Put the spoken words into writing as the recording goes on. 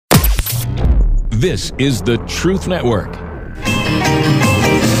This is the Truth Network. Well,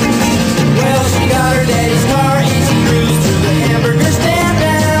 she got her daddy's car and she cruised to the hamburger stand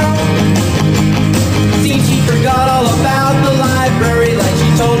now. Seems she forgot all about the library like she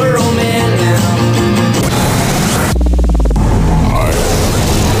told her old man now.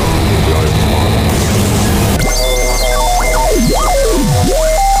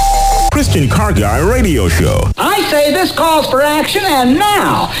 Christian Car Guy Radio Show. I say this calls for action, and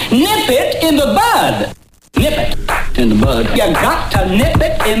now, nip it in the bud. Nip it in the bud. You got to nip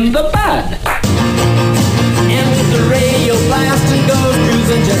it in the bud. And with the radio blasting, goes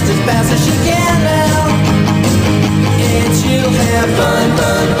cruising just as fast as she can now. And she'll have fun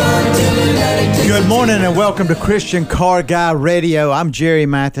till the night. Good morning and welcome to Christian Car Guy Radio. I'm Jerry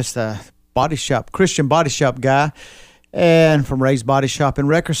Mathis, the Christian body shop guy. And from Ray's Body Shop and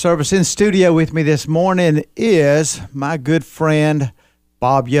Record Service. In studio with me this morning is my good friend,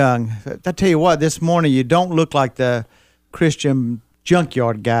 Bob Young. I tell you what, this morning you don't look like the Christian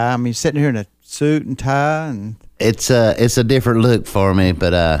junkyard guy. I mean, sitting here in a suit and tie. And It's a different look for me,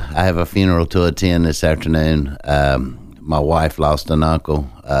 but I have a funeral to attend this afternoon. My wife lost an uncle.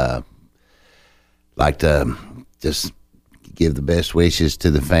 Like to just give the best wishes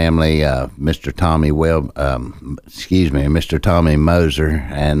to the family, Mr. Tommy Moser,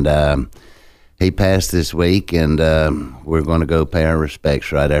 and he passed this week, and we're going to go pay our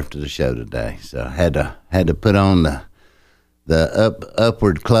respects right after the show today. So had to put on the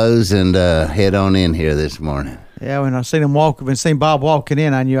upward clothes and head on in here this morning. Yeah, when I seen Bob walking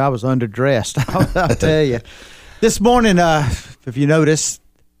in, I knew I was underdressed. I'll tell you. This morning, if you notice,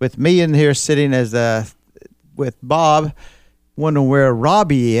 with me in here sitting with Bob, wondering where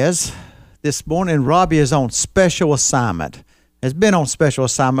Robby is. This morning, Robby is on special assignment. Has been on special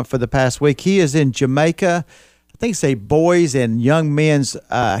assignment for the past week. He is in Jamaica. I think it's a boys and young men's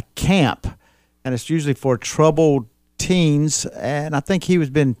camp, and it's usually for troubled teens. And I think he has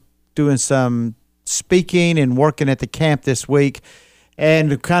been doing some speaking and working at the camp this week.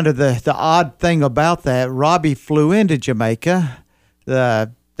 And kind of the odd thing about that, Robby flew into Jamaica.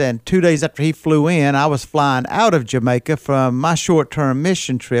 Then 2 days after he flew in, I was flying out of Jamaica from my short-term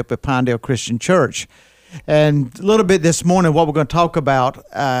mission trip at Pinedale Christian Church. And a little bit this morning, what we're going to talk about,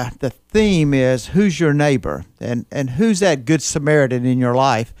 the theme is who's your neighbor and who's that good Samaritan in your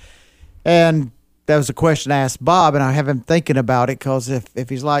life. And that was a question I asked Bob, and I have him thinking about it because if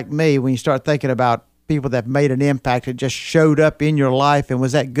he's like me, when you start thinking about people that made an impact, that just showed up in your life and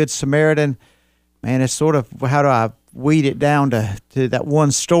was that good Samaritan, man, it's sort of how do I weed it down to that one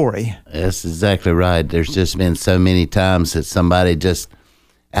story. That's exactly right. There's just been so many times that somebody just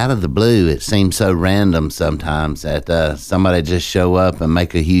out of the blue, it seems so random sometimes that somebody just show up and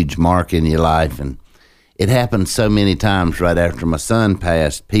make a huge mark in your life. And it happened so many times right after my son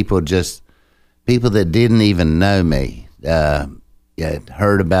passed. People that didn't even know me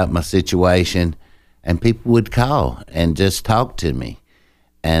heard about my situation, and people would call and just talk to me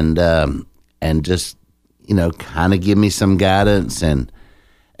and just kind of give me some guidance and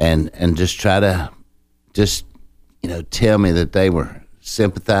just try to tell me that they were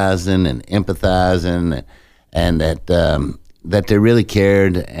sympathizing and empathizing and that they really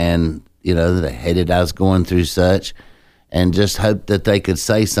cared and, that they hated I was going through such and just hoped that they could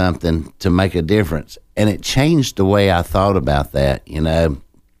say something to make a difference. And it changed the way I thought about that.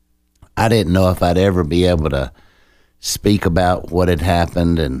 I didn't know if I'd ever be able to speak about what had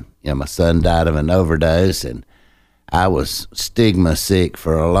happened, and my son died of an overdose, and I was stigma sick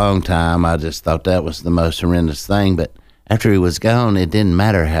for a long time. I just thought that was the most horrendous thing. But after he was gone, it didn't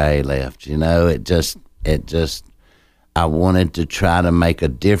matter how he left. I wanted to try to make a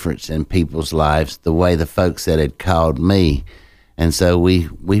difference in people's lives the way the folks that had called me. And so we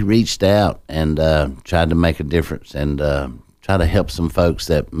reached out and tried to make a difference and try to help some folks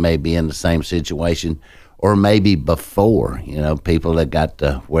that may be in the same situation, or maybe before, people that got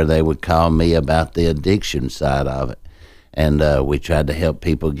to where they would call me about the addiction side of it. And we tried to help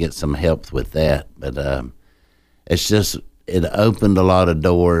people get some help with that. But it opened a lot of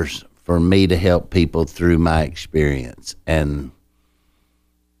doors for me to help people through my experience. And,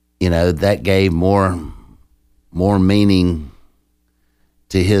 that gave more meaning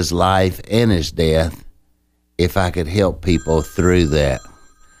to his life and his death if I could help people through that.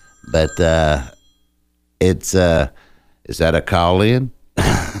 But is that a call-in?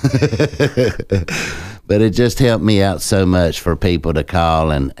 But it just helped me out so much for people to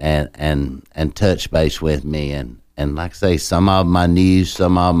call and touch base with me. And like I say, some of them I knew,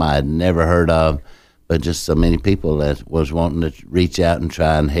 some of them I had never heard of, but just so many people that was wanting to reach out and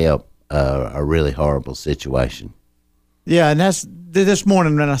try and help a really horrible situation. Yeah, and that's this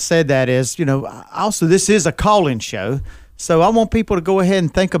morning when I said that is, also this is a call-in show. So I want people to go ahead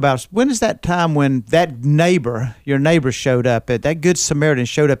and think about when is that time when that your neighbor showed up, that good Samaritan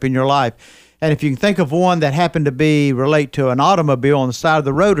showed up in your life. And if you can think of one that happened to relate to an automobile on the side of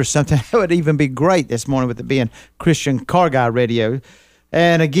the road or something, that would even be great this morning with it being Christian Car Guy Radio.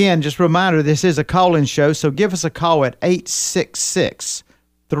 And again, just a reminder, this is a call-in show, so give us a call at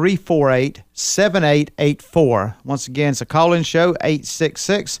 866-348-7884. Once again, it's a call-in show,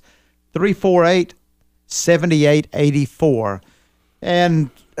 866-348-7884. And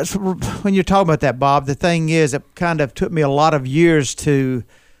when you're talking about that, Bob, the thing is, it kind of took me a lot of years to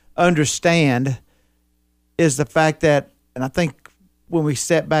understand is the fact that, and I think when we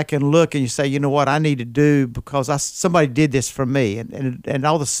step back and look and you say, you know what, I need to do because somebody did this for me, and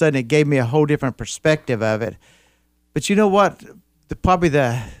all of a sudden it gave me a whole different perspective of it. But you know what, probably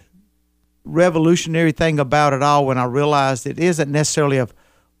the revolutionary thing about it all when I realized it isn't necessarily of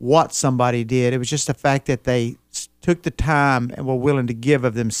what somebody did, it was just the fact that they took the time and were willing to give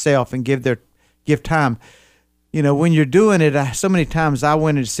of themselves and give time. When you're doing it, so many times I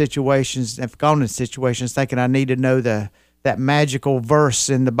went into situations, have gone into situations thinking I need to know that magical verse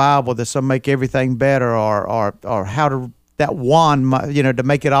in the Bible that's going to make everything better, or how to that wand, to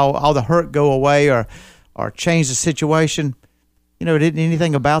make it all the hurt go away, or change the situation. It isn't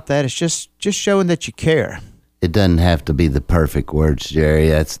anything about that. It's just showing that you care. It doesn't have to be the perfect words, Jerry.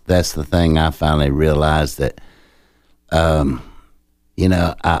 That's the thing I finally realized that. I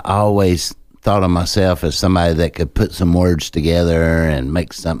always thought of myself as somebody that could put some words together and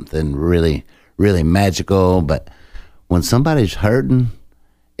make something really, really magical. But when somebody's hurting,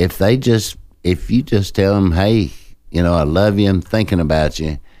 if you just tell them, hey, I love you, I'm thinking about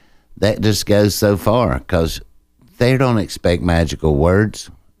you, that just goes so far because they don't expect magical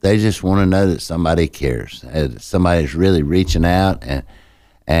words. They just want to know that somebody cares. Somebody's really reaching out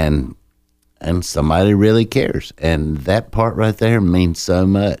and somebody really cares. And that part right there means so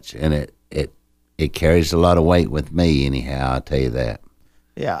much. And it carries a lot of weight with me anyhow, I'll tell you that.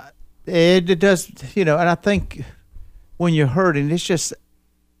 Yeah, it does, and I think when you're hurting, it's just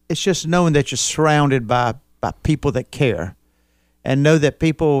knowing that you're surrounded by people that care and know that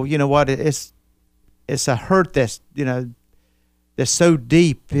people, it's a hurt that's so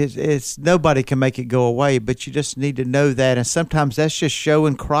deep. It's nobody can make it go away, but you just need to know that. And sometimes that's just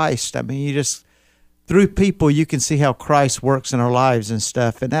showing Christ. I mean, you just, through people, you can see how Christ works in our lives and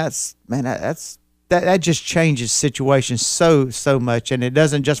stuff. And that just changes situations so much. And it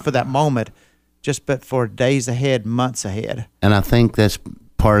doesn't just for that moment, but for days ahead, months ahead. And I think that's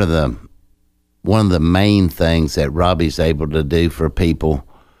part of one of the main things that Robby's able to do for people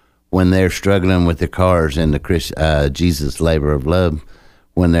when they're struggling with their cars in the Jesus Labor of Love,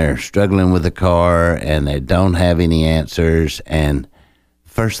 when they're struggling with the car and they don't have any answers. And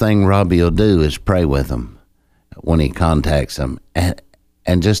first thing Robby will do is pray with them when he contacts them.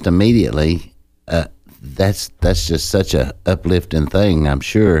 And just immediately, that's just such a uplifting thing, I'm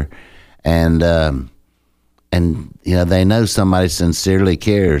sure. And they know somebody sincerely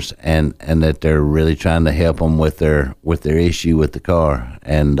cares and that they're really trying to help them with their issue with the car.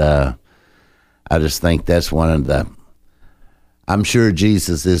 And I just think that's one of I'm sure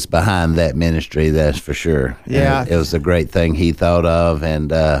Jesus is behind that ministry, that's for sure. Yeah. It was a great thing he thought of,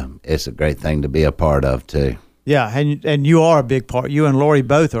 and it's a great thing to be a part of too. Yeah, and you are a big part. You and Lori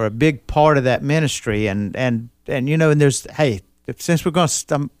both are a big part of that ministry, and there's, hey, since we're going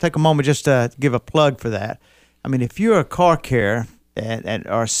to take a moment just to give a plug for that. I mean, if you're a car care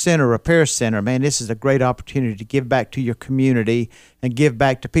or a repair center, man, this is a great opportunity to give back to your community and give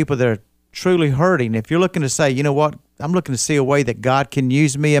back to people that are truly hurting. If you're looking to say, you know what, I'm looking to see a way that God can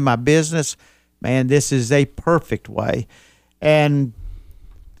use me in my business, man, this is a perfect way. And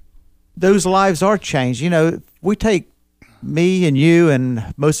those lives are changed. We take, me and you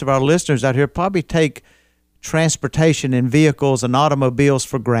and most of our listeners out here probably take transportation and vehicles and automobiles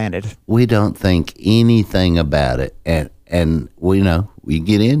for granted. We don't think anything about it. And we know, you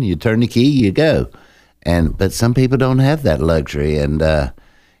get in, you turn the key, you go. But some people don't have that luxury. And,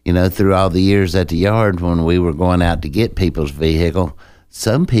 through all the years at the yard when we were going out to get people's vehicle,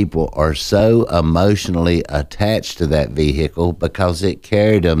 some people are so emotionally attached to that vehicle because it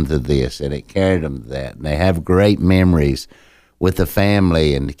carried them to this and it carried them to that. And they have great memories with the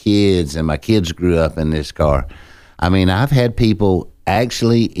family and the kids, and my kids grew up in this car. I mean, I've had people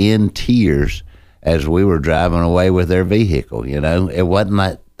actually in tears as we were driving away with their vehicle. It wasn't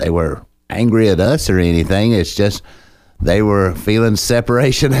like they were angry at us or anything. It's just they were feeling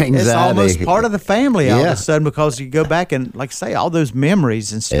separation anxiety. It's almost part of the family all of a sudden, because you go back and, like I say, all those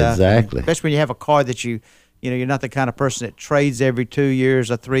memories and stuff. Exactly. Especially when you have a car that you You're not the kind of person that trades every 2 years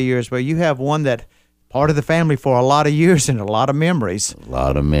or 3 years. Well, you have one that part of the family for a lot of years and a lot of memories. A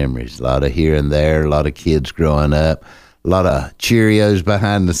lot of memories, a lot of here and there, a lot of kids growing up, a lot of Cheerios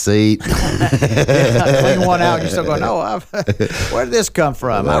behind the seat. Clean one out, you're still going, where did this come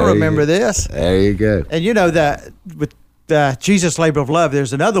from? I remember this. There you go. And that with Jesus Labor of Love,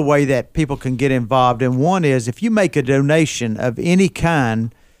 there's another way that people can get involved. And one is if you make a donation of any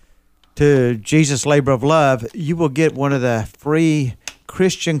kind to Jesus Labor of Love, you will get one of the free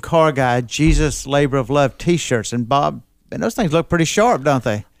Christian Car Guy Jesus Labor of Love T-shirts. And Bob, and those things look pretty sharp, don't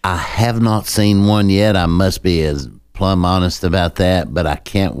they? I have not seen one yet. I must be as plumb honest about that, but I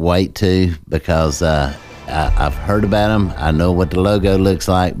can't wait to, because I've heard about them. I know what the logo looks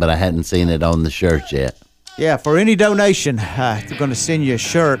like, but I hadn't seen it on the shirt yet. Yeah, for any donation, they're going to send you a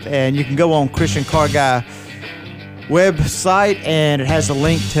shirt, and you can go on Christian Car Guy website, and it has a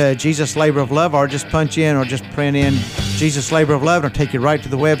link to Jesus Labor of Love, or just punch in or just print in Jesus Labor of Love, and it'll take you right to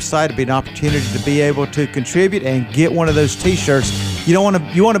the website. It'll be an opportunity to be able to contribute and get one of those T-shirts. You want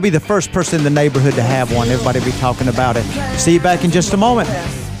to be the first person in the neighborhood to have one. Everybody will be talking about it. See you back in just a moment. Well,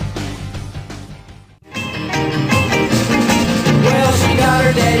 she got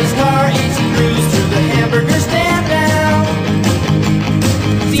her daddy's car and she cruised to the hamburger stand now.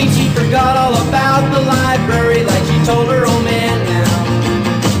 Seems she forgot all about the library like she told her old man now.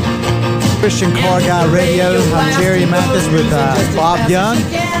 Christian Car Guy Radio. I'm Jerry Mathis with Bob Young.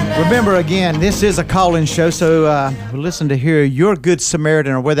 Remember, again, this is a call-in show, so we'll listen to hear your Good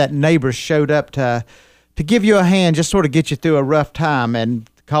Samaritan, or where that neighbor showed up to give you a hand, just sort of get you through a rough time. And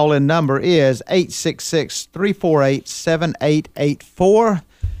the call-in number is 866-348-7884.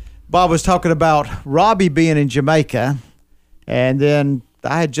 Bob was talking about Robby being in Jamaica, and then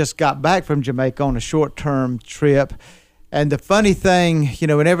I had just got back from Jamaica on a short-term trip. And the funny thing,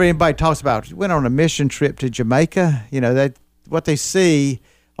 whenever anybody talks about, went on a mission trip to Jamaica, what they see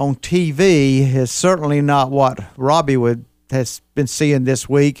on TV is certainly not what Robby has been seeing this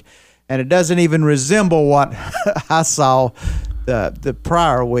week, and it doesn't even resemble what I saw the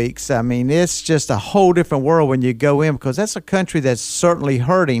prior weeks. I mean, it's just a whole different world when you go in, because that's a country that's certainly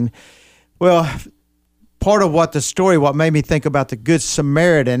hurting. Well, part of what made me think about the Good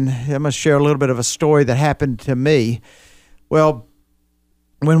Samaritan, I'm going to share a little bit of a story that happened to me. Well,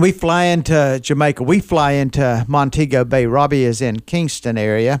 when we fly into Jamaica, we fly into Montego Bay. Robby is in Kingston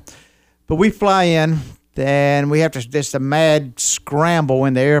area. But we fly in, and we have just a mad scramble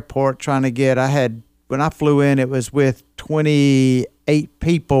in the airport trying to get, when I flew in, it was with 28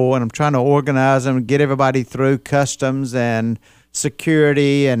 people, and I'm trying to organize them, get everybody through customs and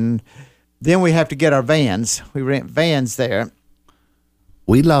security, and then we have to get our vans. We rent vans there.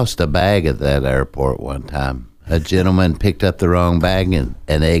 We lost a bag at that airport one time. A gentleman picked up the wrong bag and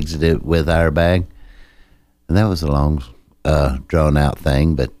exited with our bag. And that was a long, drawn-out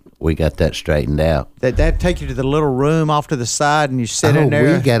thing, but we got that straightened out. That take you to the little room off to the side, and you sit in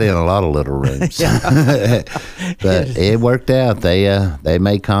there? We got in a lot of little rooms. But it worked out. They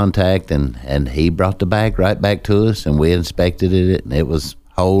made contact, and he brought the bag right back to us, and we inspected it, and it was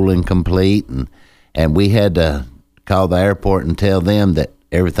whole and complete. And we had to call the airport and tell them that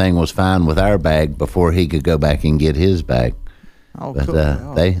everything was fine with our bag before he could go back and get his bag. Oh, but,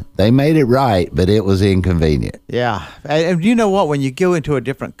 cool. They made it right, but it was inconvenient. Yeah. And you know what? When you go into a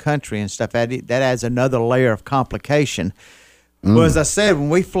different country and stuff, that adds another layer of complication. Well, as I said, when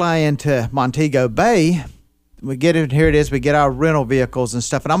we fly into Montego Bay, we get in, here it is, we get our rental vehicles and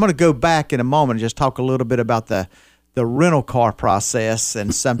stuff. And I'm going to go back in a moment and just talk a little bit about the rental car process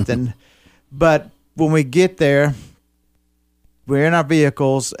and something. But when we get there, we're in our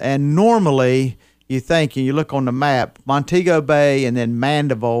vehicles, and normally you look on the map, Montego Bay and then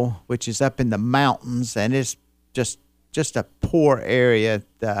Mandeville, which is up in the mountains, and it's just a poor area.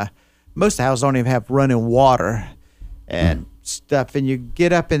 Most of the houses don't even have running water and stuff, and you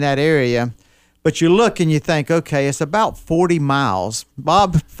get up in that area, but you look and you think, okay, it's about 40 miles.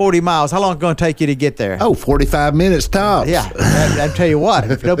 Bob, 40 miles, how long is it going to take you to get there? 45 minutes tops. Yeah, I'll tell you what,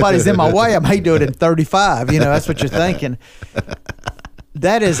 if nobody's in my way, I may do it in 35. That's what you're thinking.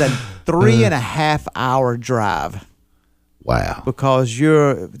 That is a 3.5 hour drive. Wow. Because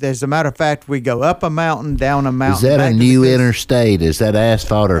as a matter of fact, we go up a mountain, down a mountain. Is that a new interstate? Is that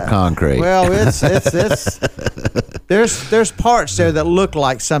asphalt or concrete? Well, it's there's parts there that look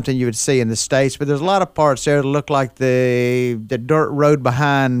like something you would see in the States, but there's a lot of parts there that look like the dirt road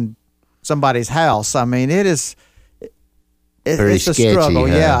behind somebody's house. I mean, it's Very a sketchy, struggle,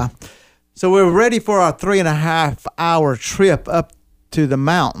 huh? yeah. So we're ready for our 3.5 hour trip up to the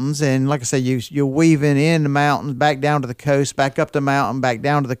mountains, and like I say, you're weaving in the mountains, back down to the coast, back up the mountain, back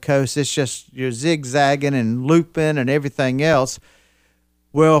down to the coast. It's just you're zigzagging and looping and everything else.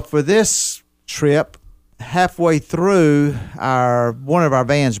 Well, for this trip, halfway through, one of our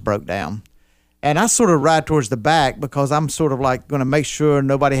vans broke down, and I sort of ride towards the back because I'm sort of like going to make sure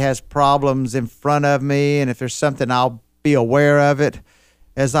nobody has problems in front of me, and if there's something, I'll be aware of it.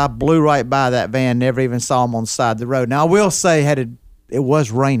 As I blew right by that van, never even saw him on the side of the road. Now, I will say, it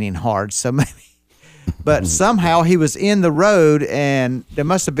was raining hard, so maybe. But somehow he was in the road, and there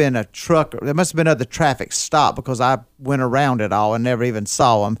must have been a truck. There must have been other traffic stopped because I went around it all and never even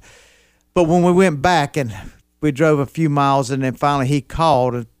saw him. But when we went back and we drove a few miles, and then finally he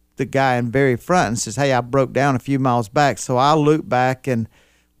called the guy in very front and says, "Hey, I broke down a few miles back." So I looped back, and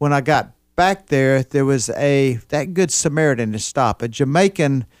when I got back there was that good Samaritan to stop. A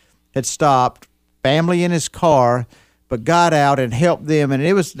Jamaican had stopped, family in his car, but got out and helped them. And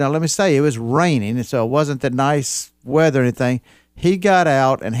it was raining, and so it wasn't the nice weather or anything. He got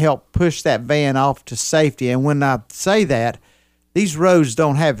out and helped push that van off to safety. And when I say that, these roads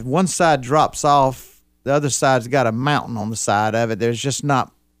don't have, one side drops off, the other side's got a mountain on the side of it. There's just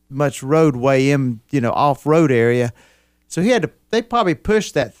not much roadway in, off-road area. So they probably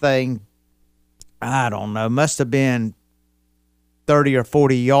pushed that thing, I don't know, must have been 30 or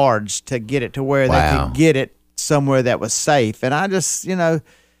 40 yards to get it to where they could get it somewhere that was safe. And I just,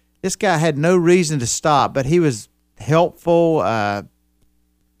 this guy had no reason to stop, but he was helpful,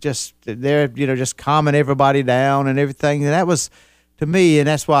 just there, just calming everybody down and everything. And that was, to me, and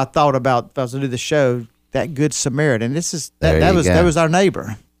that's why I thought about, if I was to do the show, that good Samaritan. That was our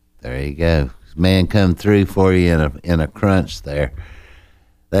neighbor. There you go. Man come through for you in a crunch there.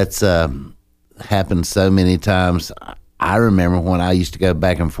 That's happened so many times. I remember when I used to go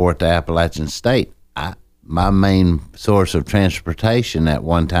back and forth to Appalachian State, my main source of transportation at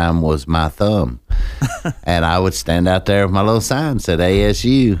one time was my thumb. And I would stand out there with my little sign that said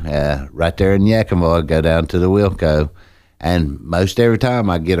ASU right there in Yakima. I'd go down to the Wilco. And most every time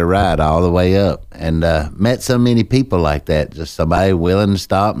I get a ride all the way up, and met so many people like that, just somebody willing to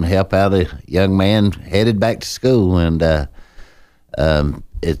stop and help out a young man headed back to school. And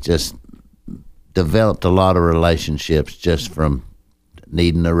it just developed a lot of relationships just from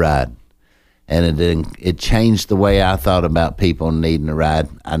needing a ride. And it changed the way I thought about people needing a ride.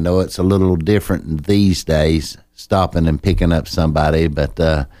 I know it's a little different these days, stopping and picking up somebody, but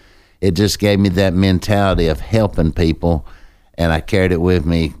it just gave me that mentality of helping people, and I carried it with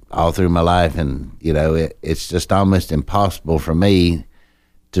me all through my life. And, it's just almost impossible for me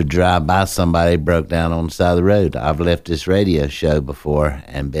to drive by somebody broke down on the side of the road. I've left this radio show before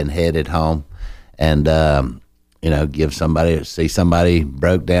and been headed home and, see somebody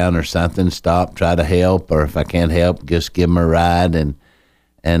broke down or something, stop, try to help, or if I can't help, just give them a ride. And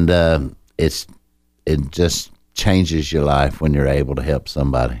it just changes your life when you're able to help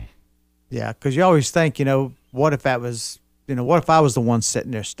somebody. Yeah, because you always think, what if I was the one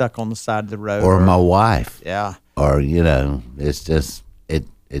sitting there stuck on the side of the road? Or my wife. Yeah. Or, it's just, it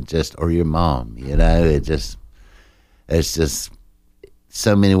just, or your mom, it's just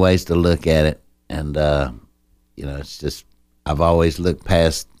so many ways to look at it. And, it's just, I've always looked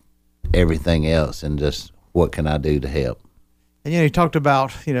past everything else and just, what can I do to help? And, you talked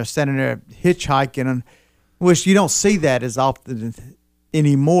about, standing there hitchhiking, and which you don't see that as often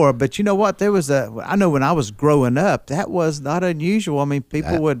anymore. But you know what? I know when I was growing up, that was not unusual. I mean,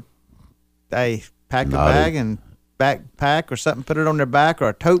 people would, pack a bag and backpack or something, put it on their back or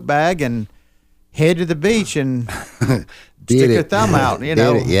a tote bag and head to the beach and stick their thumb out,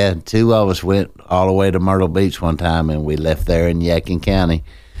 Yeah, two of us went all the way to Myrtle Beach one time, and we left there in Yadkin County.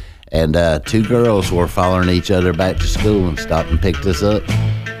 And two girls were following each other back to school and stopped and picked us up.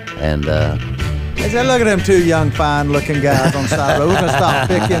 And I said, look at them two young, fine-looking guys on the side of the road. We're going to stop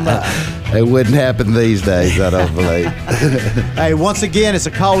picking them up. It wouldn't happen these days, I don't believe. Hey, once again, it's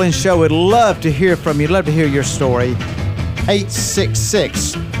a call-in show. We'd love to hear from you. Love to hear your story.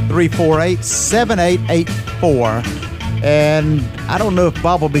 866-348-7884. And I don't know if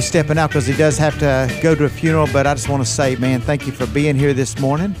Bob will be stepping out because he does have to go to a funeral, but I just want to say, man, thank you for being here this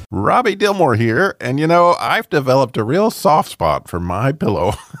morning. Robby Dilmore here, and I've developed a real soft spot for My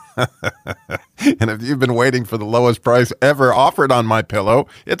Pillow. And if you've been waiting for the lowest price ever offered on MyPillow,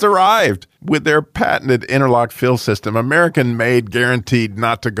 it's arrived. With their patented interlock fill system, American-made, guaranteed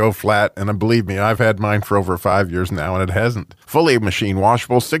not to go flat. And believe me, I've had mine for over 5 years now, and it hasn't. Fully machine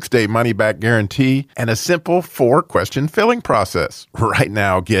washable, 6-day money-back guarantee, and a simple 4-question filling process. Right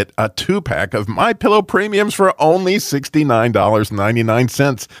now, get a 2-pack of MyPillow Premiums for only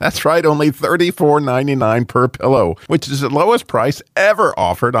 $69.99. That's right, only $34.99 per pillow, which is the lowest price ever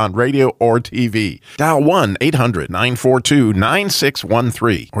offered on radio or TV. Dial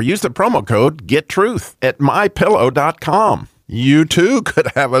 1-800-942-9613 or use the promo code GETTRUTH at MyPillow.com. You too could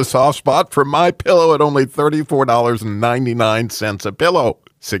have a soft spot for MyPillow at only $34.99 a pillow.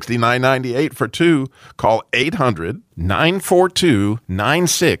 $69.98 for 2. Call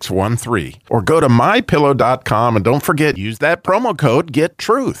 800-942-9613 or go to MyPillow.com, and don't forget, use that promo code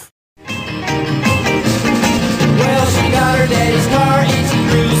GETTRUTH. Well, she got her daddy's car and she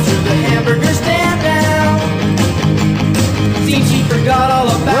cruised to the hamburger stand now. See, she forgot all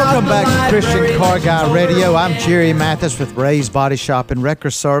about Welcome back to Christian library Car that she Guy told Radio. her I'm dad. Jerry Mathis with Ray's Body Shop and Wrecker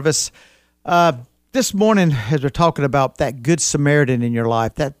Service. This morning, as we're talking about that good Samaritan in your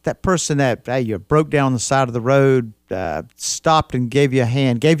life, that person that you broke down the side of the road, stopped and gave you a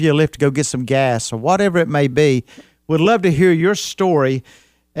hand, gave you a lift to go get some gas, or whatever it may be, would love to hear your story.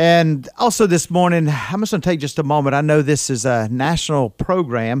 And also this morning, I'm just going to take just a moment. I know this is a national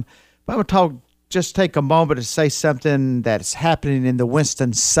program, but I'm going to just take a moment to say something that's happening in the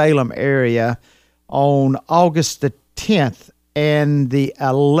Winston-Salem area on August the 10th and the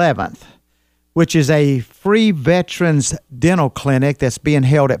 11th, which is a free veterans dental clinic that's being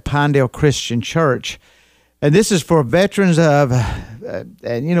held at Pinedale Christian Church. And this is for veterans of,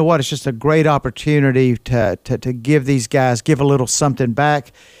 and you know what, it's just a great opportunity to give these guys, give a little something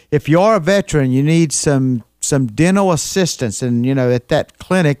back. If you are a veteran, you need some dental assistance. And, you know, at that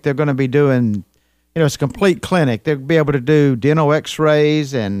clinic, they're going to be doing, you know, it's a complete clinic. They'll be able to do dental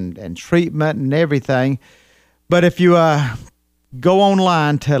x-rays and treatment and everything. But if you go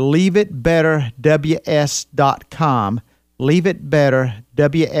online to leaveitbetterws.com,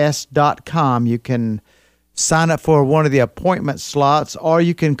 leaveitbetterws.com, you can sign up for one of the appointment slots, or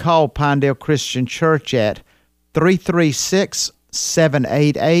you can call Pinedale Christian Church at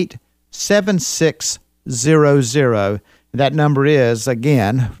 336-788-7600. That number is,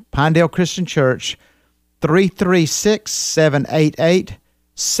 again, Pinedale Christian Church,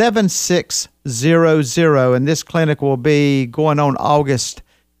 336-788-7600. And this clinic will be going on August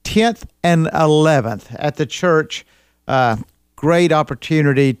 10th and 11th at the church. Great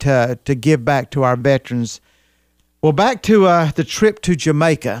opportunity to give back to our veterans. Well, back to the trip to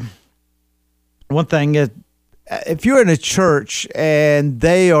Jamaica. One thing is, if you're in a church and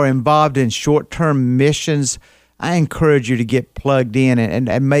they are involved in short-term missions, I encourage you to get plugged in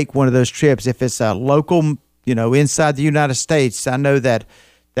and make one of those trips. If it's a local, you know, inside the United States, I know that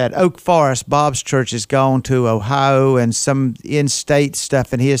Oak Forest, Bob's church, has gone to Ohio and some in-state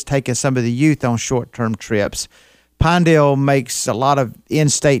stuff, and he has taken some of the youth on short-term trips. Pinedale makes a lot of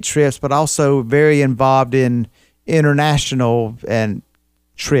in-state trips, but also very involved in international and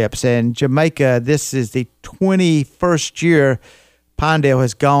trips. And Jamaica, this is the 21st year Pinedale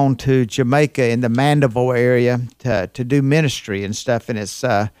has gone to Jamaica in the Mandeville area to do ministry and stuff. And it's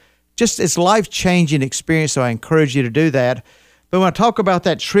it's life-changing experience, so I encourage you to do that. But when I talk about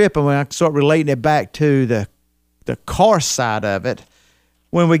that trip and when I start relating it back to the car side of it,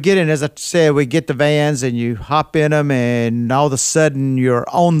 when we get in, as I said, we get the vans and you hop in them and all of a sudden you're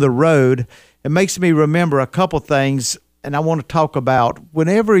on the road. It makes me remember a couple things, and I want to talk about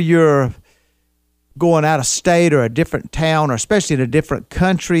whenever you're going out of state or a different town, or especially in a different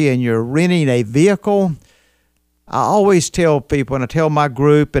country, and you're renting a vehicle. I always tell people, and I tell my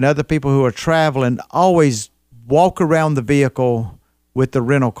group and other people who are traveling, always walk around the vehicle with the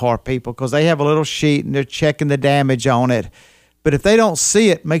rental car people, because they have a little sheet and they're checking the damage on it. But if they don't see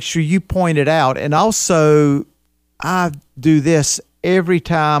it, make sure you point it out. And also, I do this every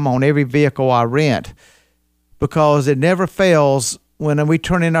time on every vehicle I rent, because it never fails. When we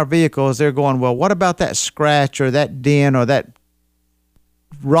turn in our vehicles, they're going, well, what about that scratch or that dent or that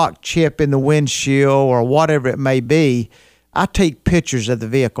rock chip in the windshield or whatever it may be? I take pictures of the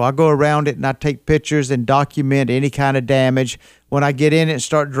vehicle. I go around it and I take pictures and document any kind of damage. When I get in it and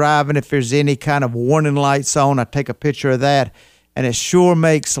start driving, if there's any kind of warning lights on, I take a picture of that. And it sure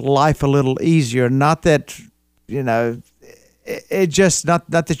makes life a little easier. Not that, you know, it just, not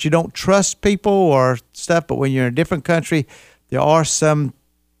that you don't trust people or stuff, but when you're in a different country, there are some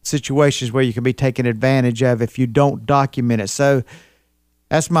situations where you can be taken advantage of if you don't document it. So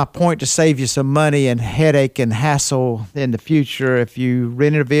That's my point, to save you some money and headache and hassle in the future. If you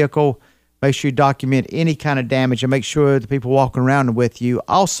rent a vehicle, make sure you document any kind of damage and make sure the people walking around with you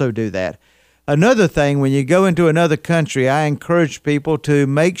also do that. Another thing, when you go into another country, I encourage people to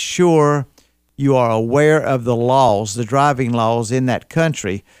make sure you are aware of the laws, the driving laws in that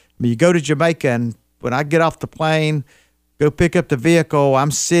country. I mean, you go to Jamaica, and when I get off the plane, go pick up the vehicle,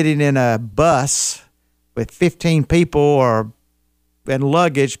 I'm sitting in a bus with 15 people and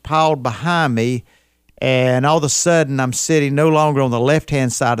luggage piled behind me, and all of a sudden I'm sitting no longer on the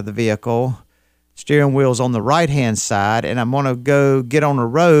left-hand side of the vehicle. Steering wheel's on the right-hand side, and I'm going to go get on a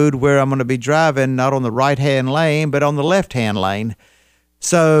road where I'm going to be driving not on the right-hand lane, but on the left-hand lane.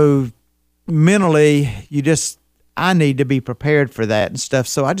 So mentally, I need to be prepared for that and stuff.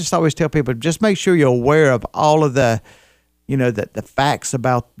 So I just always tell people, just make sure you're aware of all of the facts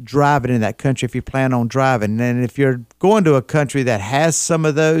about driving in that country if you plan on driving. And if you're going to a country that has some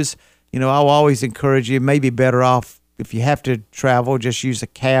of those, I'll always encourage you, maybe better off, if you have to travel, just use a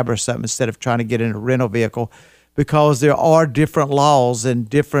cab or something instead of trying to get in a rental vehicle, because there are different laws and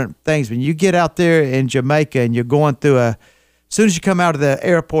different things. When you get out there in Jamaica and you're going through as soon as you come out of the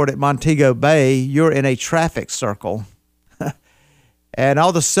airport at Montego Bay, you're in a traffic circle. And all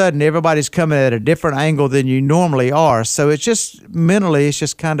of a sudden, everybody's coming at a different angle than you normally are. So it's just mentally, it's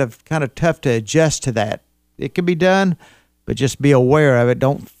just kind of tough to adjust to that. It can be done, but just be aware of it.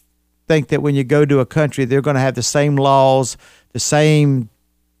 Don't think that when you go to a country, they're going to have the same laws, the same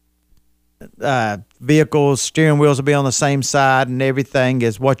vehicles, steering wheels will be on the same side, and everything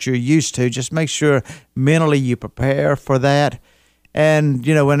is what you're used to. Just make sure mentally you prepare for that. And,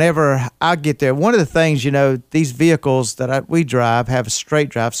 whenever I get there, one of the things, these vehicles that we drive have a straight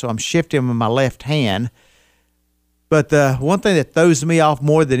drive, so I'm shifting with my left hand. But the one thing that throws me off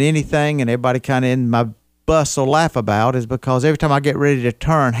more than anything, and everybody kind of in my bus will laugh about, is because every time I get ready to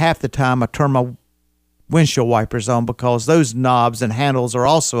turn, half the time I turn my windshield wipers on, because those knobs and handles are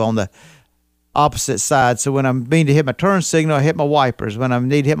also on the opposite side. So when I'm meaning to hit my turn signal, I hit my wipers. When I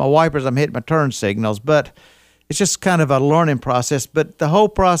need to hit my wipers, I'm hitting my turn signals. But it's just kind of a learning process. But the whole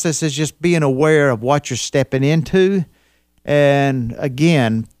process is just being aware of what you're stepping into. And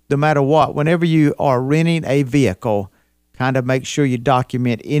again, no matter what, whenever you are renting a vehicle, kind of make sure you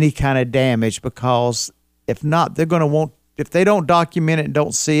document any kind of damage, because if not, they're going to want, if they don't document it and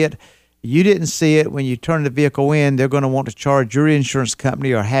don't see it, you didn't see it when you turn the vehicle in, they're going to want to charge your insurance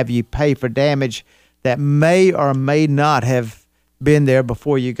company or have you pay for damage that may or may not have been there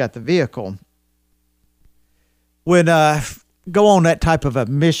before you got the vehicle. When go on that type of a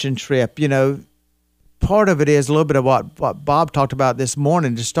mission trip, part of it is a little bit of what Bob talked about this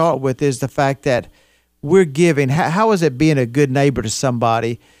morning to start with, is the fact that we're giving. How is it being a good neighbor to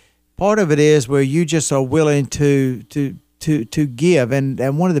somebody? Part of it is where you just are willing to give.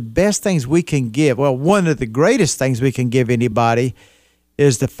 And one of the best things we can give, well, one of the greatest things we can give anybody,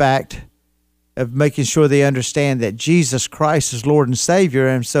 is the fact of making sure they understand that Jesus Christ is Lord and Savior.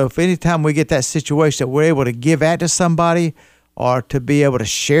 And so if anytime we get that situation that we're able to give that to somebody, or to be able to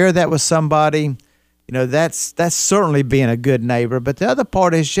share that with somebody, that's certainly being a good neighbor. But the other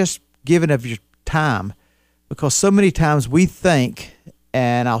part is just giving of your time, because so many times we think,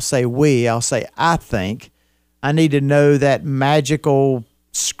 and I think I need to know that magical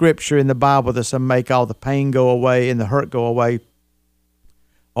scripture in the Bible that's going to make all the pain go away and the hurt go away,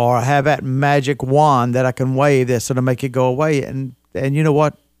 or have that magic wand that I can wave that's going to make it go away. And you know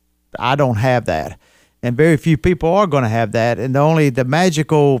what? I don't have that. And very few people are going to have that. And the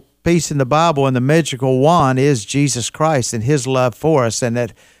magical piece in the Bible and the magical wand is Jesus Christ and his love for us, and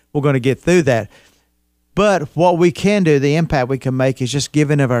that we're going to get through that. But what we can do, the impact we can make, is just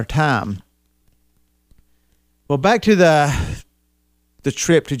giving of our time. Well, back to the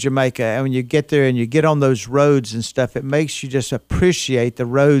trip to Jamaica, and when you get there and you get on those roads and stuff, it makes you just appreciate the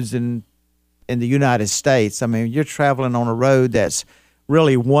roads in the United States. I mean, you're traveling on a road that's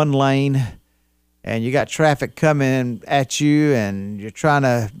really one lane, and you got traffic coming at you, and you're trying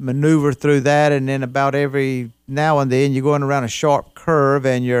to maneuver through that, and then about every now and then you're going around a sharp curve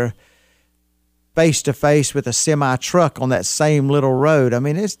and you're face to face with a semi truck on that same little road. I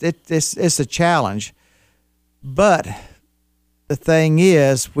mean, it's a challenge. But the thing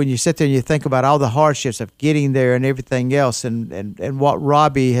is, when you sit there and you think about all the hardships of getting there and everything else, and what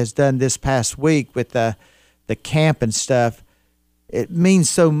Robby has done this past week with the camp and stuff, it means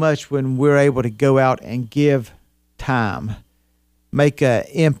so much when we're able to go out and give time, make an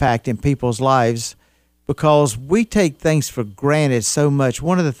impact in people's lives, because we take things for granted so much.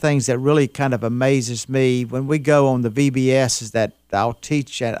 One of the things that really kind of amazes me when we go on the VBS is that I'll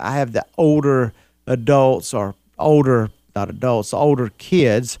teach, and I have the older adults or older not adults, older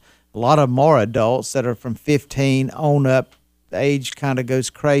kids. A lot of them are adults that are from 15 on up. The age kind of goes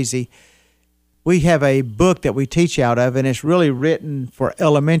crazy. We have a book that we teach out of, and it's really written for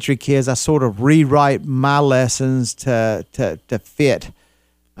elementary kids. I sort of rewrite my lessons to fit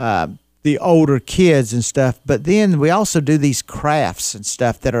the older kids and stuff. But then we also do these crafts and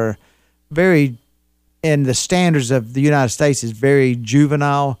stuff that are very, in the standards of the United States, is very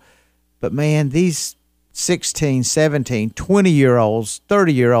juvenile. But man, these 16, 17, 20-year-olds,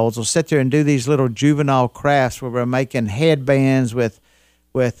 30-year-olds will sit there and do these little juvenile crafts where we're making headbands with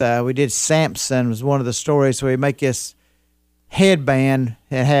we did Samson was one of the stories where we make this headband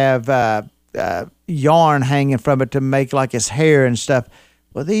and have yarn hanging from it to make like his hair and stuff.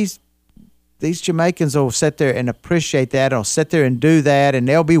 Well, these Jamaicans will sit there and appreciate that. They'll sit there and do that, and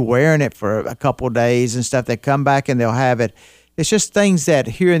they'll be wearing it for a couple of days and stuff. They come back and they'll have it. It's just things that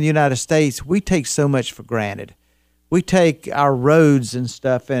here in the United States, we take so much for granted. We take our roads and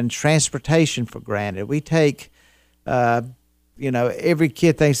stuff and transportation for granted. We take, every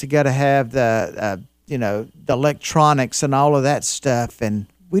kid thinks they got to have the electronics and all of that stuff. And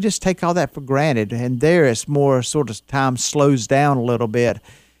we just take all that for granted. And there it's more sort of time slows down a little bit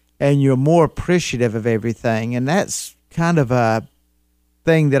and you're more appreciative of everything. And that's kind of a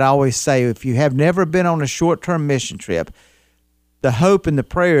thing that I always say, if you have never been on a short-term mission trip, the hope and the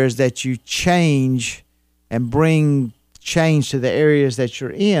prayer is that you change and bring change to the areas that you're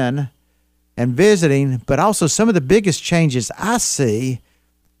in and visiting. But also some of the biggest changes I see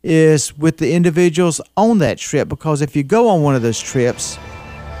is with the individuals on that trip, because if you go on one of those trips,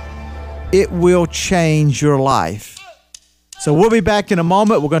 it will change your life. So we'll be back in a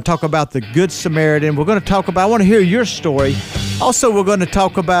moment. We're going to talk about the Good Samaritan. We're going to talk about, I want to hear your story. Also, we're going to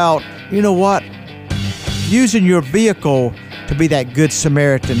talk about, using your vehicle to be that Good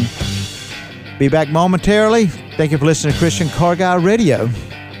Samaritan. Be back momentarily. Thank you for listening to Christian Car Guy Radio. Well,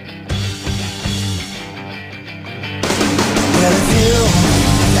 if you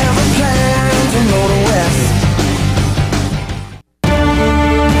ever plan to go to West,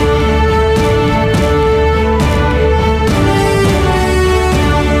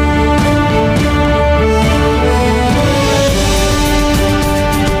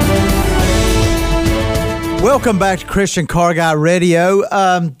 welcome back to Christian Car Guy Radio.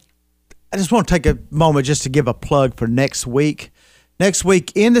 I just want to take a moment just to give a plug for next week. Next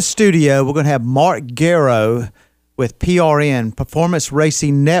week in the studio, we're going to have Mark Garrow with PRN, Performance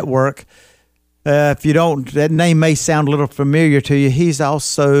Racing Network. If you don't, that name may sound a little familiar to you. He's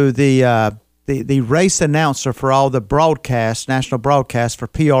also the race announcer for all the broadcasts, national broadcasts for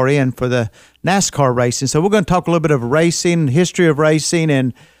PRN for the NASCAR racing. So we're going to talk a little bit of racing, history of racing,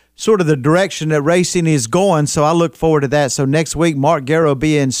 and sort of the direction that racing is going. So I look forward to that. So next week, Mark Garrow will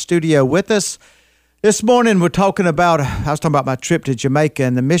be in studio with us. This morning, I was talking about my trip to Jamaica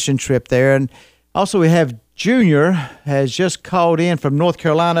and the mission trip there. And also we have Junior has just called in from North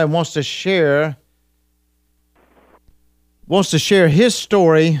Carolina and wants to share his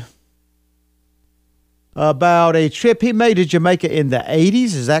story about a trip he made to Jamaica in the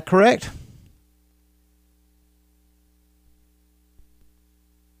 80s. Is that correct?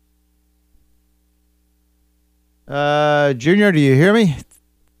 Junior, do you hear me?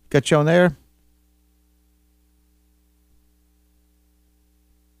 Got you on there?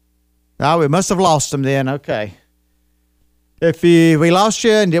 No, we must have lost him then. Okay. If we lost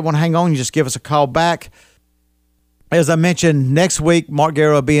you and didn't want to hang on, you just give us a call back. As I mentioned, next week, Mark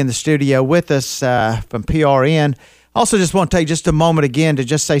Garrow will be in the studio with us from PRN. Also, just want to take just a moment again to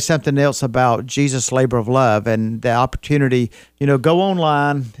just say something else about Jesus' labor of love and the opportunity. Go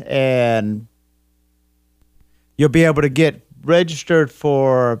online and you'll be able to get registered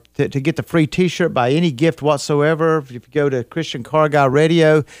to get the free T-shirt by any gift whatsoever. If you go to Christian Car Guy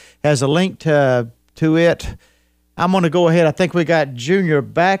Radio, has a link to it. I'm going to go ahead. I think we got Junior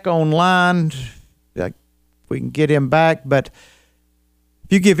back online. We can get him back. But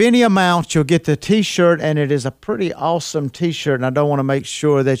if you give any amount, you'll get the T-shirt, and it is a pretty awesome T-shirt. And I don't want to make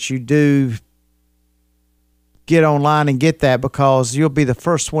sure that you do get online and get that, because you'll be the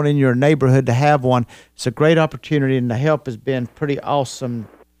first one in your neighborhood to have one. It's a great opportunity, and the help has been pretty awesome.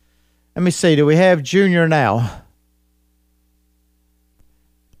 Let me see. Do we have Junior now?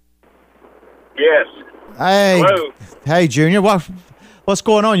 Yes. Hey. Hello. Hey, Junior. What's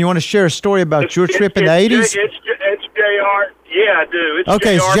going on? You want to share a story about your trip in the 80s? It's JR. Yeah, I do. It's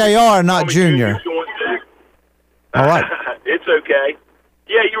okay, JR. It's JR, not Junior. All right. It's okay.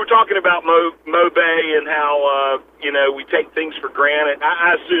 Yeah, you were talking about Mo Bay and how, we take things for granted.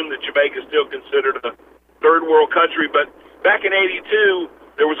 I assume that Jamaica is still considered a third world country, but back in 82,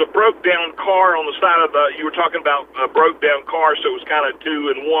 there was a broke down car on the side of you were talking about a broke down car, so it was kind of 2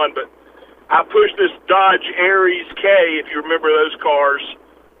 in 1, but I pushed this Dodge Aries K, if you remember those cars,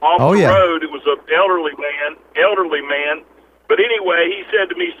 off the road. It was an elderly man. But anyway, he said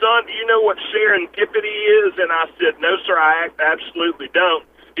to me, son, do you know what serendipity is? And I said, no, sir, I absolutely don't.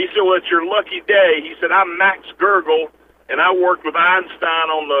 He said, well, it's your lucky day. He said, I'm Max Gergel, and I worked with Einstein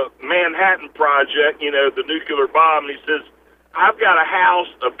on the Manhattan Project, the nuclear bomb. And he says, I've got a house,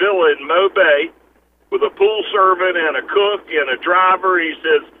 a villa in Mo Bay with a pool servant and a cook and a driver. He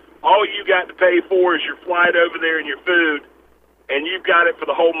says, all you got to pay for is your flight over there and your food, and you've got it for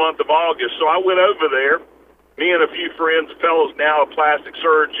the whole month of August. So I went over there, me and a few friends, a fellow's now a plastic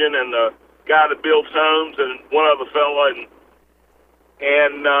surgeon and a guy that builds homes and one other fella,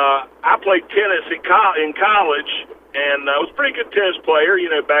 and I played tennis in college, and I was a pretty good tennis player,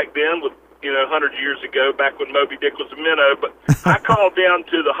 back then with, 100 years ago, back when Moby Dick was a minnow. But I called down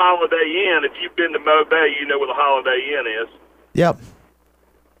to the Holiday Inn. If you've been to Mo Bay, you know where the Holiday Inn is. Yep.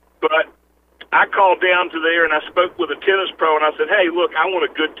 But I called down to there, and I spoke with a tennis pro, and I said, hey, look, I want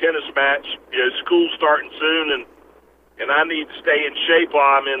a good tennis match. School's starting soon, and I need to stay in shape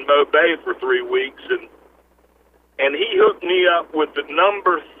while I'm in Mo Bay for 3 weeks. And he hooked me up with the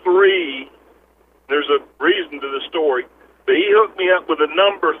number 3. There's a reason to the story. But he hooked me up with the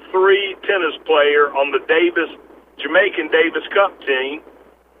number 3 tennis player on the Jamaican Davis Cup team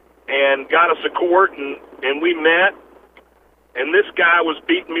and got us a court, and we met. And this guy was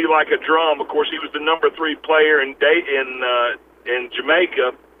beating me like a drum. Of course, he was the number 3 player in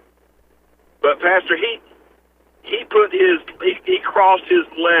Jamaica. But Pastor, he crossed his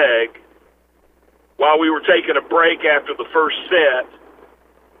leg while we were taking a break after the first set,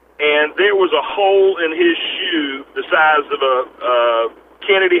 and there was a hole in his shoe the size of a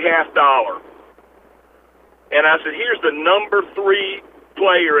Kennedy $50. And I said, here's the number 3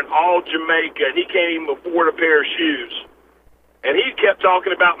 player in all Jamaica, and he can't even afford a pair of shoes. And he kept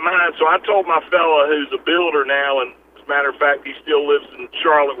talking about mine, so I told my fella who's a builder now, and as a matter of fact, he still lives in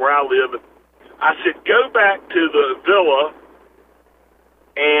Charlotte where I live, and I said, go back to the villa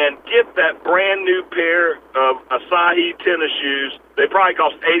and get that brand new pair of Asahi tennis shoes. They probably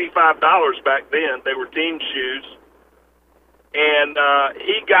cost $85 back then. They were team shoes. And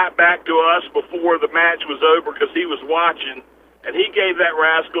he got back to us before the match was over because he was watching, and he gave that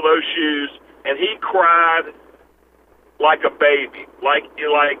rascal those shoes, and he cried like a baby, like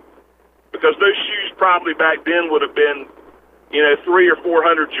because those shoes probably back then would have been, 300 or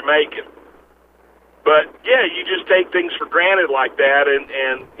 400 Jamaican. But yeah, you just take things for granted like that, and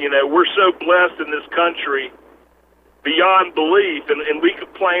we're so blessed in this country beyond belief, and we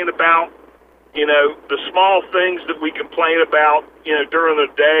complain about the small things that we complain about during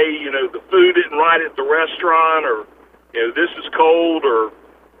the day. The food isn't right at the restaurant, or this is cold, or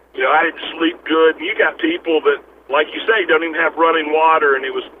I didn't sleep good. And you got people that, like you say, don't even have running water, and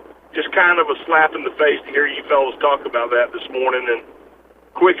it was just kind of a slap in the face to hear you fellas talk about that this morning, and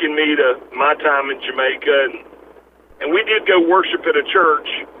quicken me to my time in Jamaica, and we did go worship at a church,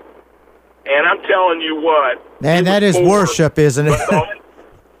 and I'm telling you what. And that is worship, isn't it?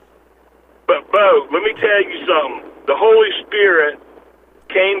 But, Bo, let me tell you something. The Holy Spirit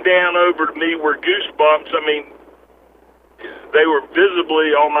came down over to me where goosebumps, they were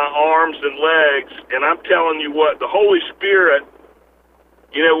visibly on my arms and legs, and I'm telling you what, the Holy Spirit,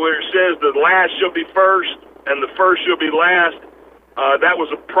 where it says the last shall be first and the first shall be last, that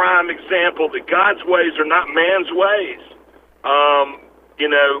was a prime example that God's ways are not man's ways. And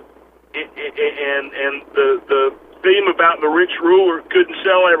the theme about the rich ruler couldn't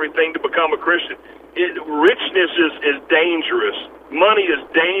sell everything to become a Christian. Richness is dangerous. Money is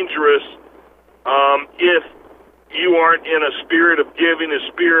dangerous if you aren't in a spirit of giving, a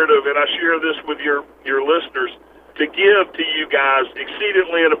spirit of, and I share this with your listeners, to give to you guys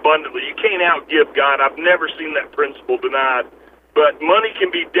exceedingly and abundantly. You can't outgive God. I've never seen that principle denied. But money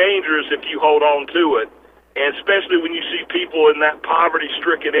can be dangerous if you hold on to it, and especially when you see people in that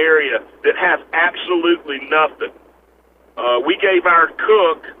poverty-stricken area that have absolutely nothing. We gave our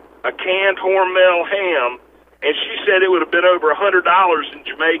cook a canned Hormel ham, and she said it would have been over $100 in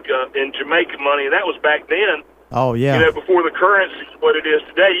Jamaica money, and that was back then. Oh, yeah. Before the currency, what it is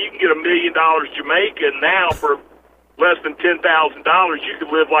today, you can get $1 million Jamaican now for less than $10,000. You could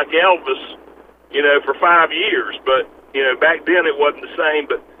live like Elvis, for 5 years, but back then it wasn't the same.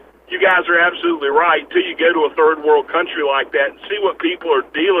 But you guys are absolutely right. Until you go to a third world country like that and see what people are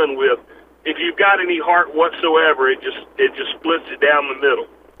dealing with, if you've got any heart whatsoever, it just splits it down the middle.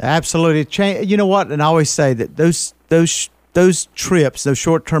 Absolutely. You know what? And I always say that those those trips, those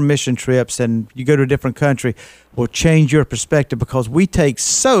short-term mission trips, and you go to a different country, will change your perspective, because we take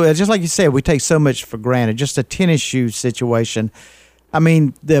just like you said, we take so much for granted. Just a tennis shoe situation. I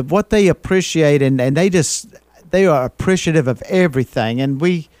mean, what they appreciate, and they are appreciative of everything, and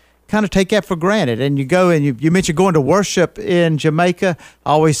we kind of take that for granted. And you go and you mentioned going to worship in Jamaica. I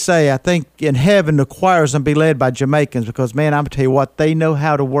always say, I think in heaven the choir's going to be led by Jamaicans, because, man, I'm going to tell you what, they know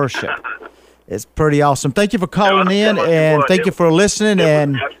how to worship. It's pretty awesome. Thank you for calling in, and thank you for listening,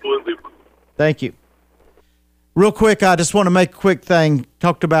 and absolutely. Thank you. Real quick, I just want to make a quick thing.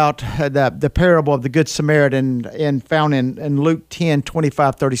 Talked about the parable of the Good Samaritan found in Luke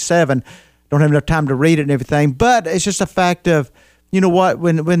 10:25-37. Don't have enough time to read it and everything, but it's just a fact of, you know what,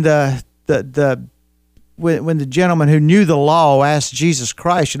 when the gentleman who knew the law asked Jesus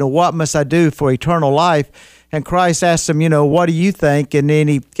Christ, you know, what must I do for eternal life? And Christ asked him, you know, what do you think? And then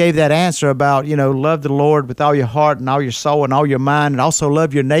he gave that answer about, you know, love the Lord with all your heart and all your soul and all your mind, and also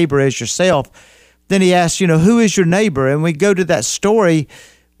love your neighbor as yourself. Then he asked, you know, who is your neighbor? And we go to that story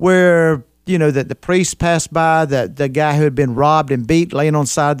where, you know, that the priest passed by, the guy who had been robbed and beat laying on the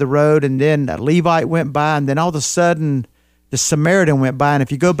side of the road, and then a Levite went by, and then all of a sudden the Samaritan went by. And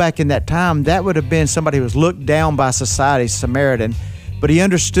if you go back in that time, that would have been somebody who was looked down by society, Samaritan. But he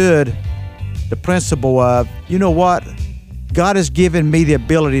understood the principle of, you know what, God has given me the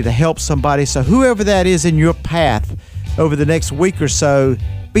ability to help somebody. So whoever that is in your path over the next week or so,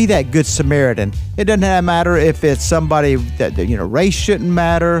 be that good Samaritan. It doesn't matter if it's somebody that, you know, race shouldn't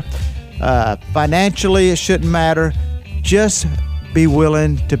matter, financially it shouldn't matter. Just be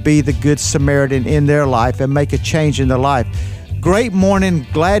willing to be the good Samaritan in their life and make a change in their life. Great morning.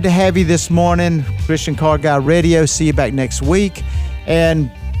 Glad to have you this morning. Christian Car Guy Radio. See you back next week. And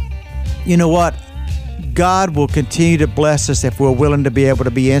you know what? God will continue to bless us if we're willing to be able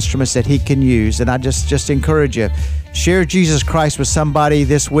to be instruments that He can use. And I just encourage you, share Jesus Christ with somebody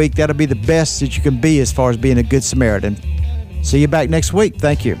this week. That'll be the best that you can be as far as being a good Samaritan. See you back next week.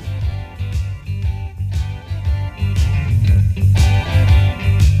 Thank you.